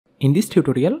In this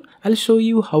tutorial, I'll show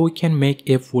you how we can make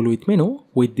a full width menu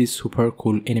with this super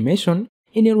cool animation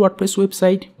in your WordPress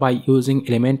website by using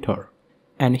Elementor.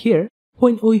 And here,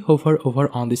 when we hover over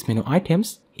on this menu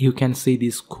items, you can see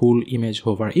this cool image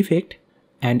hover effect,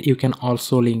 and you can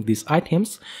also link these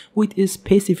items with a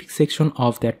specific section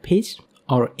of that page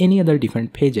or any other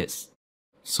different pages.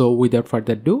 So without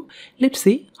further ado, let's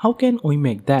see how can we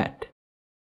make that.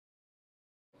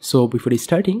 So before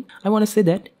starting, I want to say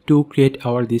that to create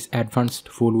this advanced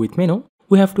full width menu,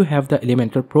 we have to have the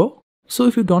Elementor Pro. So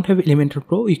if you don't have Elementor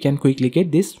Pro, you can quickly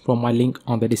get this from my link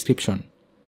on the description.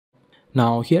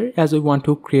 Now here, as we want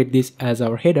to create this as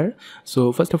our header,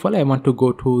 so first of all I want to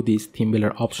go to this theme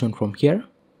builder option from here,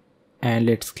 and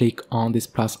let's click on this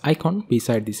plus icon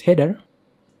beside this header.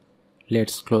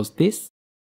 Let's close this,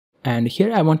 and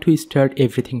here I want to start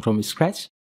everything from scratch.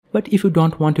 But if you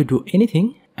don't want to do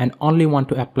anything and only want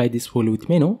to apply this full width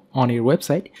menu on your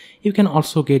website, you can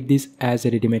also get this as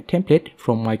a ready-made template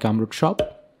from my Gumroad shop.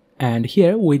 And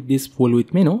here with this full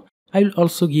width menu, I will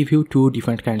also give you two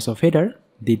different kinds of header,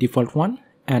 the default one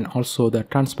and also the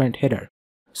transparent header.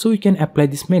 So you can apply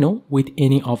this menu with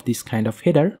any of this kind of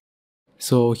header.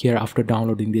 So here, after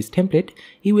downloading this template,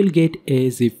 you will get a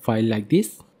zip file like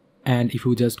this. And if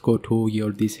you just go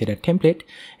to this header template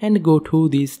and go to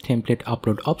this template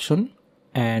upload option,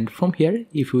 and from here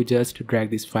if you just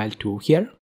drag this file to here,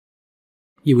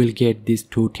 you will get these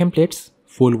two templates,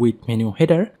 full width menu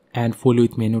header and full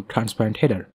width menu transparent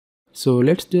header. So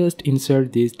let's just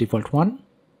insert this default one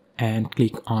and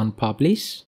click on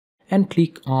publish, and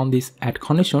click on this add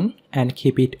condition and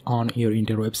keep it on your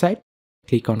entire website.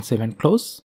 Click on save and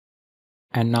close.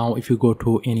 And now if you go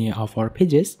to any of our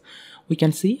pages, we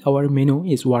can see our menu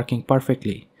is working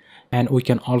perfectly, and we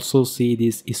can also see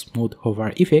this smooth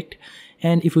hover effect.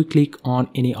 And if we click on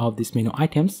any of these menu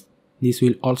items, this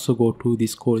will also go to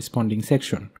this corresponding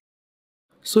section.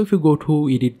 So if you go to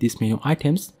edit these menu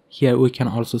items, here we can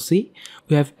also see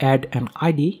we have add an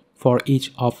ID for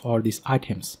each of these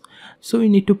items. So you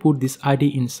need to put this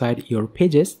ID inside your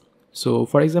pages. So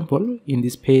for example, in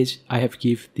this page I have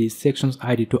give this section's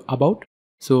ID to about.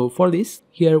 So for this,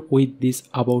 here with this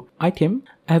about item,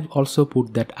 I have also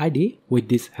put that ID with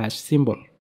this hash symbol.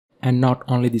 And not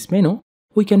only this menu,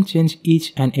 we can change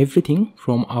each and everything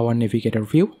from our navigator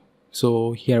view.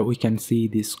 So here we can see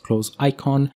this close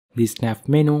icon, this snap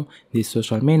menu, this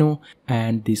social menu,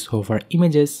 and this hover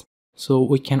images. So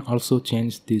we can also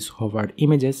change these hovered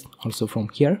images also from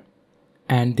here.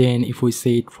 And then if we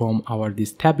say it from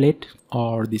this tablet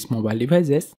or this mobile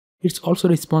devices, it's also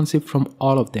responsive from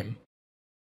all of them.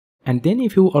 And then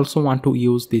if you also want to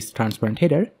use this transparent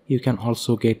header, you can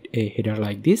also get a header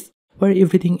like this, where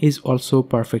everything is also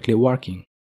perfectly working.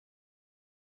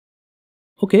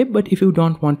 Okay, but if you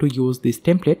don't want to use this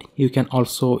template, you can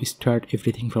also start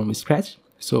everything from scratch.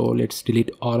 So let's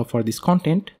delete all of this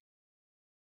content.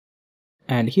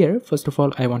 And here, first of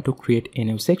all, I want to create a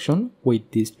new section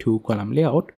with this 2-column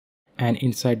layout. And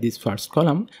inside this first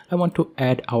column, I want to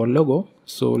add our logo.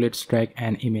 So let's drag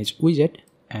an image widget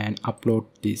and upload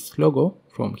this logo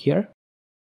from here.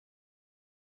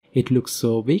 It looks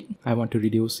so big. I want to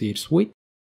reduce its width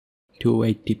to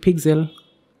 80 pixels,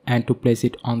 and to place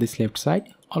it on this left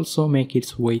side, also make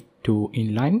its width to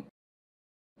inline.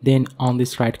 Then on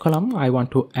this right column, I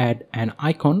want to add an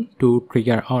icon to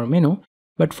trigger our menu.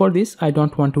 But for this, I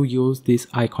don't want to use this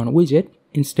icon widget.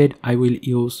 Instead, I will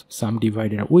use some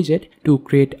divider widget to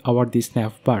create this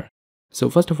nav bar. So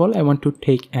first of all, I want to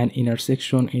take an inner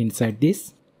section inside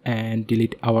this and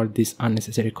delete this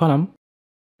unnecessary column.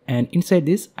 And inside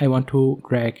this, I want to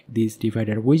drag this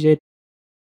divider widget,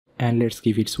 and let's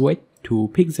give its weight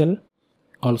 2 pixels.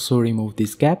 Also remove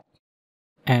this gap.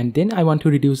 And then I want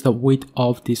to reduce the width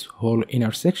of this whole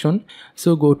inner section.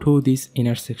 So go to this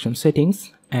inner section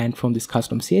settings, and from this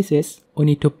custom CSS, we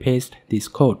need to paste this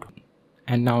code.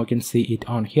 And now you can see it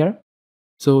on here.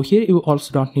 So here you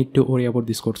also don't need to worry about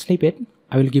this code snippet.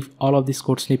 I will give all of this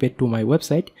code snippet to my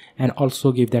website, and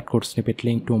also give that code snippet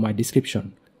link to my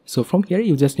description. So from here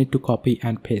you just need to copy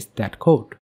and paste that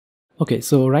code. Okay,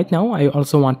 so right now I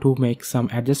also want to make some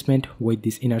adjustment with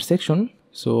this inner section.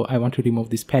 So I want to remove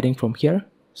this padding from here.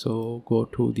 So go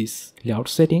to this layout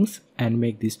settings and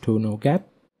make this to no gap.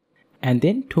 And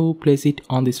then to place it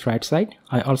on this right side,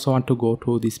 I also want to go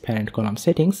to this parent column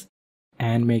settings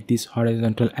and make this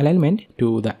horizontal alignment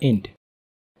to the end.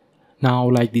 Now,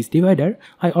 like this divider,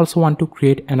 I also want to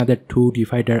create another 2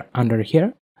 divider under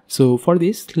here. So for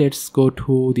this, let's go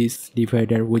to this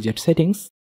divider widget settings.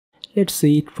 Let's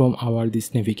see it from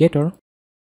this navigator,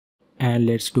 and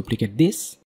let's duplicate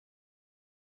this.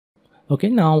 Okay,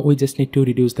 now we just need to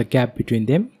reduce the gap between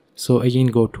them. So again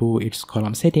go to its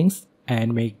column settings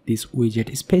and make this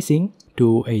widget spacing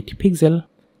to 80 pixel.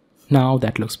 Now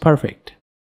that looks perfect.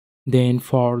 Then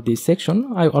for this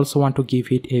section, I also want to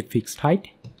give it a fixed height.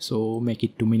 So make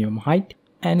it to minimum height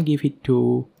and give it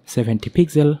to 70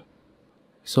 pixel.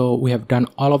 So we have done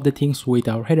all of the things with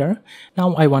our header.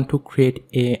 Now I want to create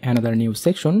another new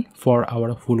section for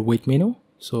our full width menu.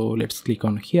 So let's click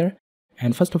on here.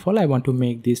 And first of all, I want to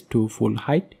make this to full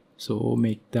height. So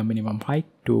make the minimum height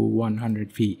to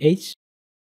 100 VH.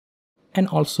 And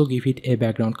also give it a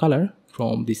background color.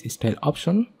 From this style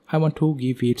option, I want to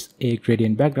give it a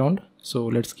gradient background. So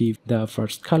let's give the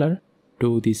first color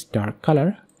to this dark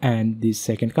color, and this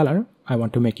second color I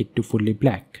want to make it to fully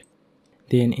black.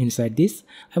 Then inside this,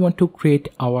 I want to create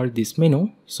this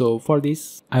menu. So for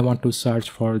this, I want to search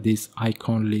for this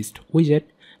icon list widget,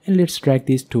 and let's drag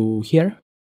this to here.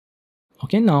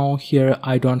 Okay, now here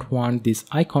I don't want these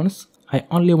icons. I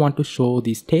only want to show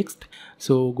this text.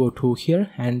 So go to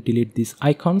here and delete these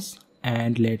icons,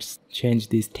 and let's change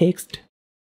this text.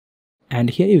 And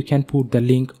here you can put the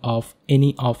link of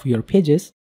any of your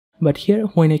pages. But here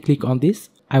when I click on this,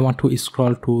 I want to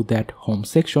scroll to that home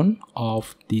section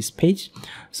of this page.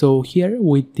 So here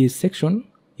with this section,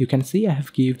 you can see I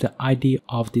have given the ID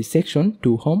of this section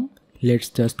to home. Let's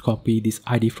just copy this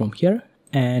ID from here,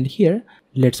 and here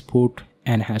let's put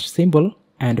an hash symbol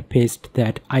and paste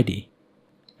that ID.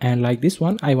 And like this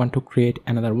one, I want to create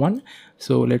another one.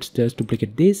 So let's just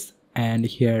duplicate this, and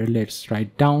here let's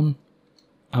write down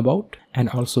about and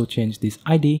also change this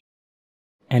ID,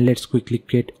 and let's quickly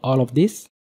create all of this.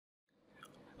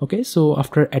 Okay, so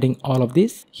after adding all of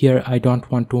this, here I don't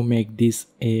want to make this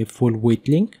a full width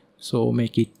link, so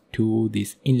make it to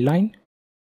this inline.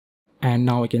 And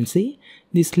now we can see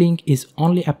this link is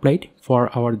only applied for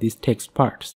this text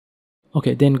parts.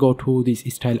 Okay, then go to this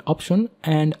style option,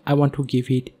 and I want to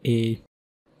give it a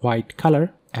white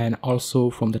color. And also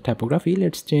from the typography,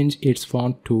 let's change its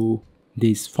font to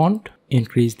this font,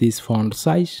 increase this font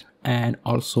size, and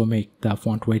also make the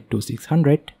font weight to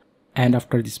 600. And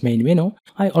after this main menu,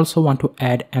 I also want to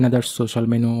add another social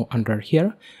menu under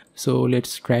here. So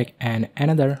let's drag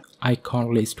another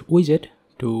icon list widget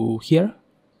to here.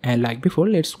 And like before,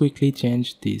 let's quickly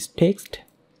change this text.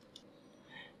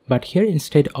 But here,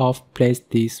 instead of place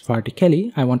this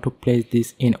vertically, I want to place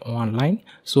this in one line.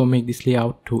 So make this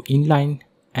layout to inline.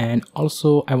 And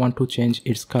also I want to change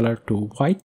its color to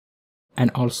white,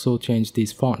 and also change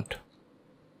this font.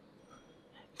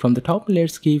 From the top,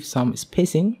 let's give some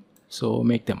spacing. So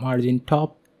make the margin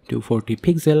top to 40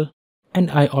 pixel, and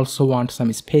I also want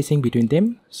some spacing between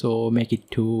them. So make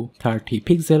it to 30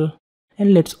 pixel,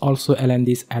 and let's also align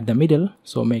this at the middle.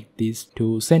 So make this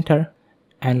to center.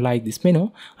 And like this menu,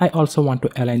 I also want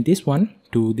to align this one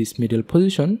to this middle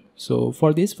position. So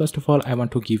for this, first of all, I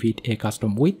want to give it a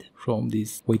custom width from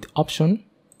this width option,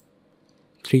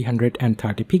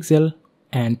 330 pixel.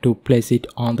 And to place it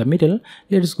on the middle,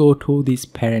 let's go to this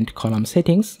parent column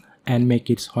settings and make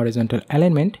its horizontal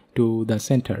alignment to the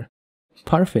center.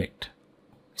 Perfect.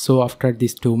 So after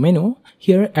this to menu,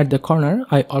 here at the corner,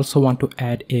 I also want to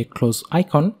add a close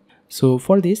icon. So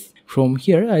for this, from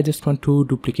here, I just want to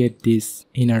duplicate this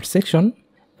inner section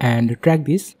and drag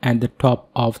this at the top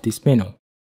of this menu.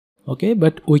 Okay,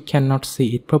 but we cannot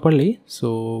see it properly.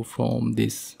 So from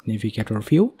this navigator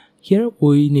view, here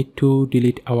we need to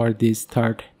delete this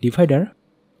third divider.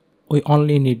 We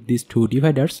only need these two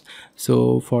dividers.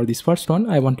 So for this first one,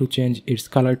 I want to change its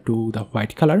color to the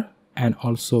white color, and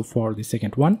also for the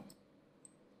second one.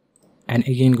 And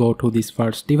again go to this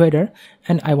first divider,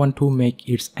 and I want to make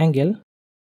its angle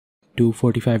to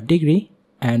 45 degree.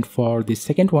 And for the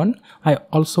second one, I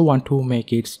also want to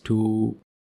make it to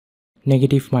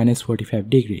 -45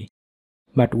 degree.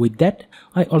 But with that,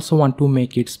 I also want to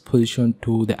make its position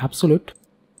to the absolute.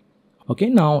 Okay,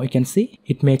 now you can see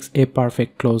it makes a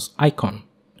perfect close icon.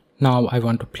 Now I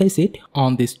want to place it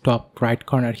on this top right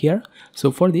corner here.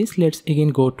 So for this, let's again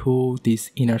go to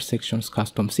this inner sections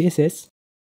custom CSS.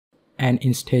 And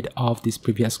instead of this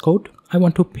previous code, I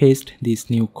want to paste this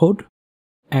new code.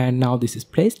 And now this is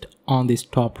placed on this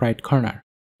top right corner.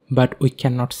 But we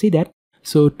cannot see that.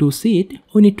 So to see it,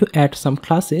 we need to add some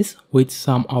classes with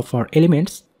some of our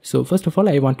elements. So first of all,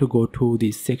 I want to go to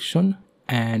this section,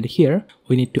 and here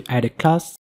we need to add a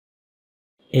class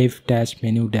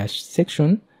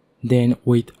f-menu-section. Then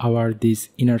with this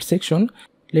inner section,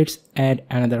 let's add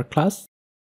another class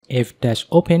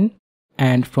f-open.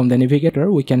 And from the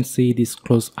navigator, we can see this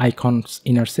close icons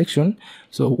inner section.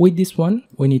 So with this one,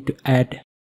 we need to add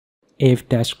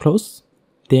f-close.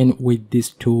 Then with these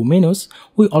two menus,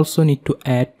 we also need to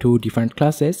add two different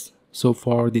classes. So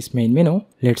for this main menu,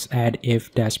 let's add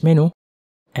f-menu.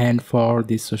 And for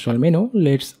this social menu,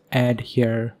 let's add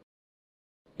here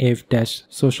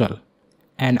f-social.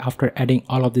 And after adding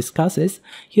all of these classes,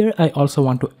 here I also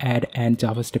want to add an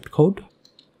JavaScript code.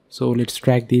 So let's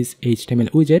drag this HTML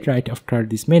widget right after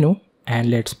this menu and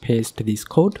let's paste this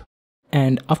code.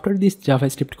 And after this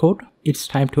JavaScript code, it's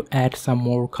time to add some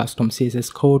more custom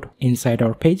CSS code inside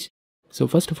our page. So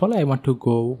first of all, I want to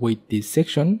go with this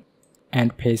section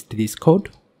and paste this code.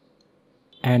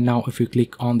 And now if you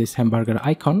click on this hamburger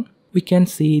icon, we can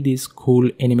see this cool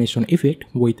animation effect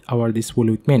with our this full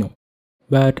width menu.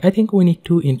 But I think we need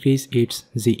to increase its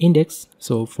Z index.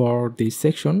 So for this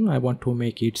section, I want to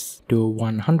make it to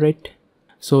 100.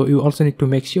 So you also need to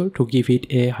make sure to give it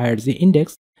a higher Z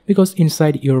index, because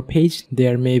inside your page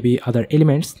there may be other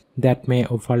elements that may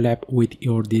overlap with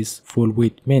your this full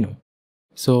width menu.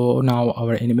 So now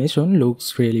our animation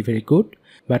looks really very good.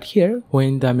 But here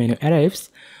when the menu arrives,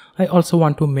 I also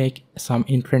want to make some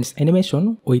entrance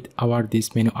animation with our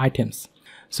this menu items.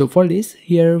 So for this,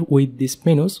 here with these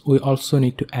menus, we also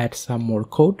need to add some more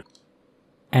code.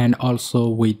 And also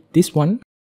with this one,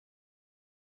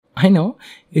 I know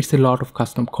it's a lot of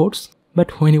custom codes,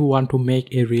 but when you want to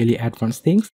make a really advanced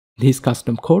things, these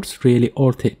custom codes really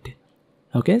worth it.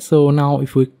 Okay, so now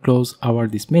if we close our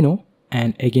this menu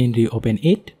and again reopen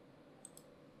it,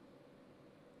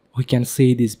 we can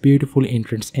see this beautiful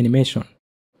entrance animation.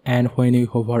 And when you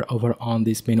hover over on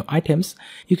these menu items,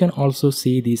 you can also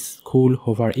see this cool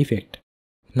hover effect.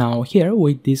 Now here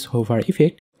with this hover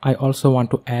effect, I also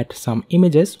want to add some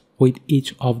images with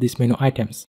each of these menu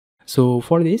items. So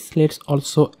for this, let's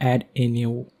also add a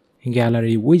new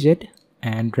gallery widget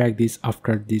and drag this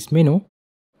after this menu.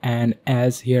 And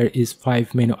as here is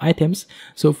 5 menu items,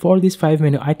 so for these 5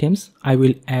 menu items, I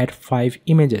will add 5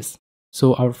 images.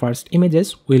 So our first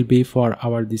images will be for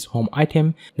our this home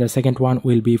item, the second one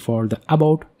will be for the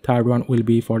about, third one will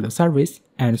be for the service,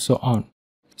 and so on.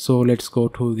 So let's go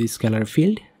to this gallery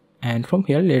field, and from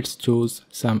here let's choose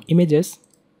some images.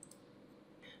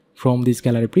 From this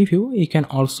gallery preview, you can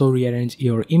also rearrange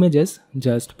your images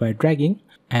just by dragging,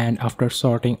 and after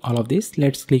sorting all of this,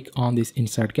 let's click on this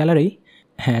insert gallery.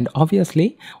 And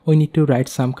obviously we need to write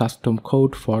some custom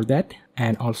code for that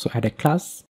and also add a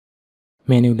class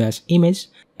menu-image,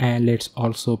 and let's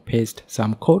also paste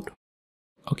some code.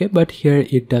 Okay, but here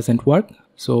it doesn't work,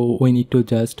 so we need to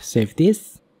just save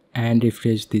this and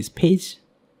refresh this page.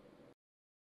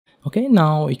 Okay,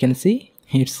 now you can see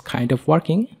it's kind of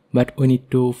working, but we need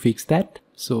to fix that.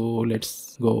 So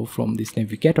let's go from this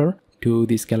navigator to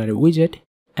this gallery widget,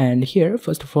 and here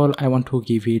first of all I want to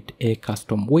give it a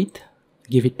custom width.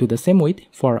 Give it to the same width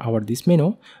for our this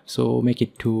menu, so make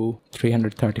it to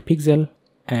 330 pixel.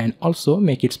 And also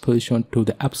make its position to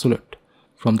the absolute.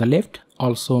 From the left,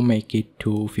 also make it to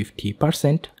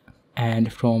 50%.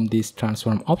 And from this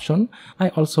transform option, I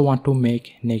also want to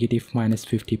make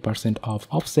 -50% of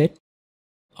offset.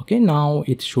 Okay, now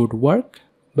it should work,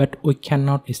 but we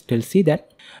cannot still see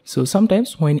that. So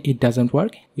sometimes when it doesn't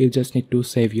work, you just need to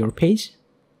save your page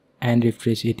and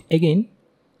refresh it again.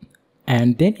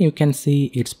 And then you can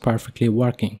see it's perfectly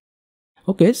working.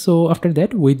 Okay, so after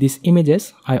that with these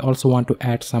images, I also want to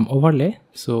add some overlay.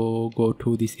 So go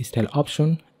to this style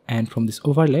option, and from this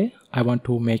overlay, I want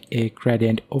to make a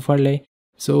gradient overlay.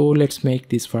 So let's make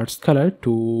this first color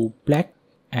to black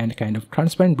and kind of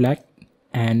transparent black,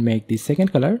 and make the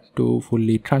second color to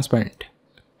fully transparent.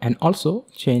 And also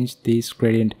change this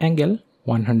gradient angle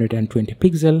 120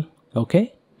 pixel.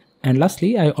 Okay. And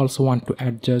lastly, I also want to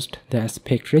adjust the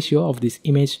aspect ratio of this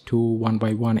image to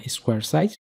 1:1 square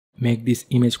size. Make this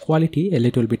image quality a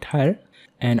little bit higher,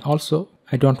 and also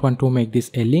I don't want to make this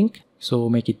a link, so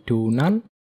make it to none.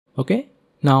 Okay,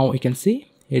 now you can see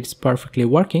it's perfectly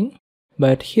working.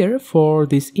 But here for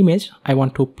this image, I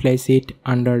want to place it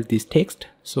under this text.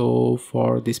 So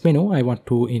for this menu, I want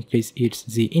to increase its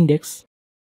Z index.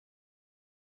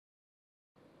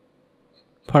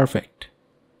 Perfect.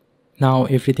 Now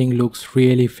everything looks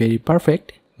really very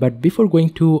perfect. But before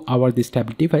going to our this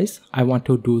tablet device, I want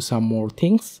to do some more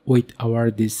things with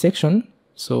our this section.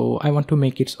 So I want to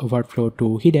make its overflow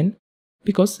to hidden,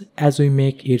 because as we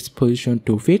make its position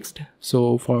to fixed,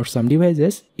 so for some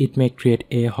devices it may create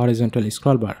a horizontal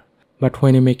scroll bar. But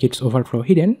when you make its overflow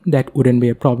hidden, that wouldn't be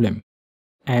a problem.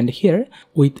 And here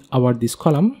with our this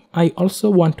column, I also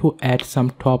want to add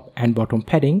some top and bottom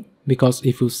padding, because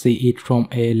if you see it from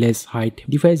a less height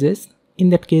devices, in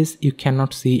that case, you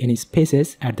cannot see any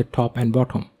spaces at the top and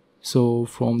bottom. So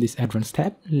from this advanced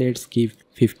tab, let's give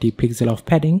 50 pixel of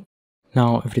padding.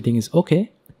 Now everything is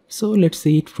okay. So let's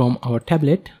see it from our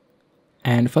tablet.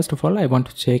 And first of all, I want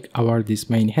to check our this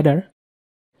main header.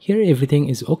 Here everything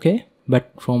is okay,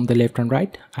 but from the left and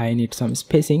right I need some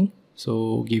spacing,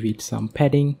 so give it some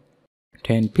padding,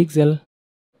 10 pixel.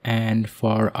 And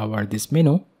for our this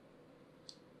menu,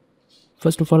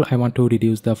 first of all I want to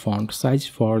reduce the font size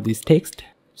for this text,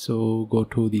 so go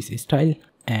to this style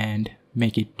and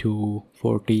make it to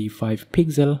 45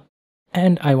 pixel.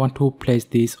 And I want to place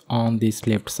this on this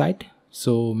left side,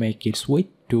 so make its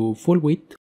width to full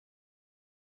width.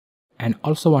 And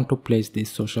also want to place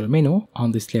this social menu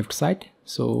on this left side,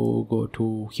 so go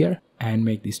to here and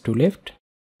make this to left.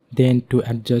 Then to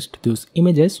adjust those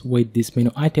images with these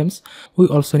menu items, we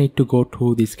also need to go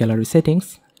to this gallery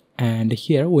settings, and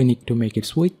here we need to make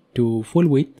its width to full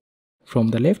width. From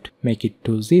the left make it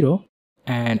to 0,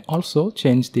 and also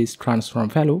change this transform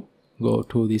value, go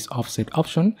to this offset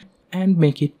option and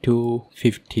make it to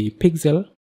 50 pixel.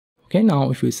 Okay,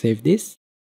 now if we save this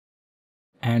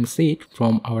and see it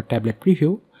from our tablet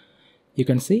preview, you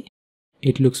can see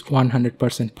it looks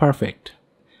 100% perfect.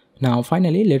 Now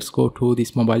finally let's go to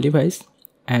this mobile device,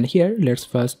 and here let's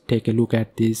first take a look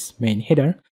at this main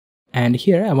header. And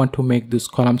here I want to make those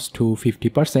columns to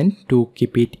 50% to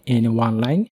keep it in one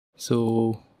line,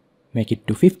 so make it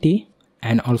to 50.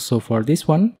 And also for this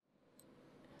one,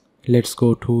 let's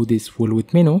go to this full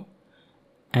width menu,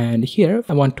 and here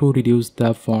I want to reduce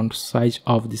the font size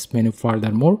of this menu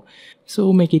furthermore,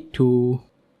 so make it to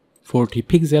 40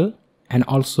 pixel. And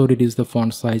also reduce the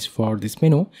font size for this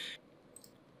menu,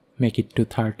 make it to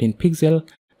 13 pixel.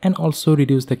 And also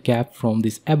reduce the gap from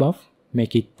this above,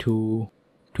 make it to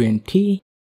 20.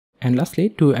 And lastly,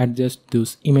 to adjust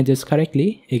those images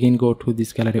correctly, again go to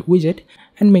this gallery widget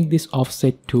and make this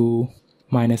offset to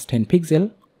 -10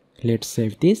 pixel. Let's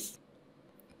save this.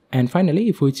 And finally,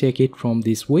 if we check it from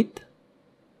this width,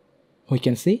 we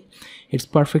can see it's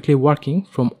perfectly working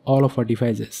from all of our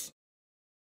devices.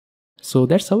 So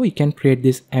that's how we can create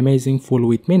this amazing full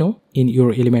width menu in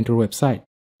your Elementor website.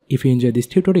 If you enjoyed this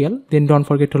tutorial, then don't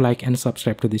forget to like and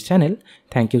subscribe to this channel.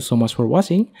 Thank you so much for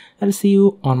watching. I'll see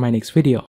you on my next video.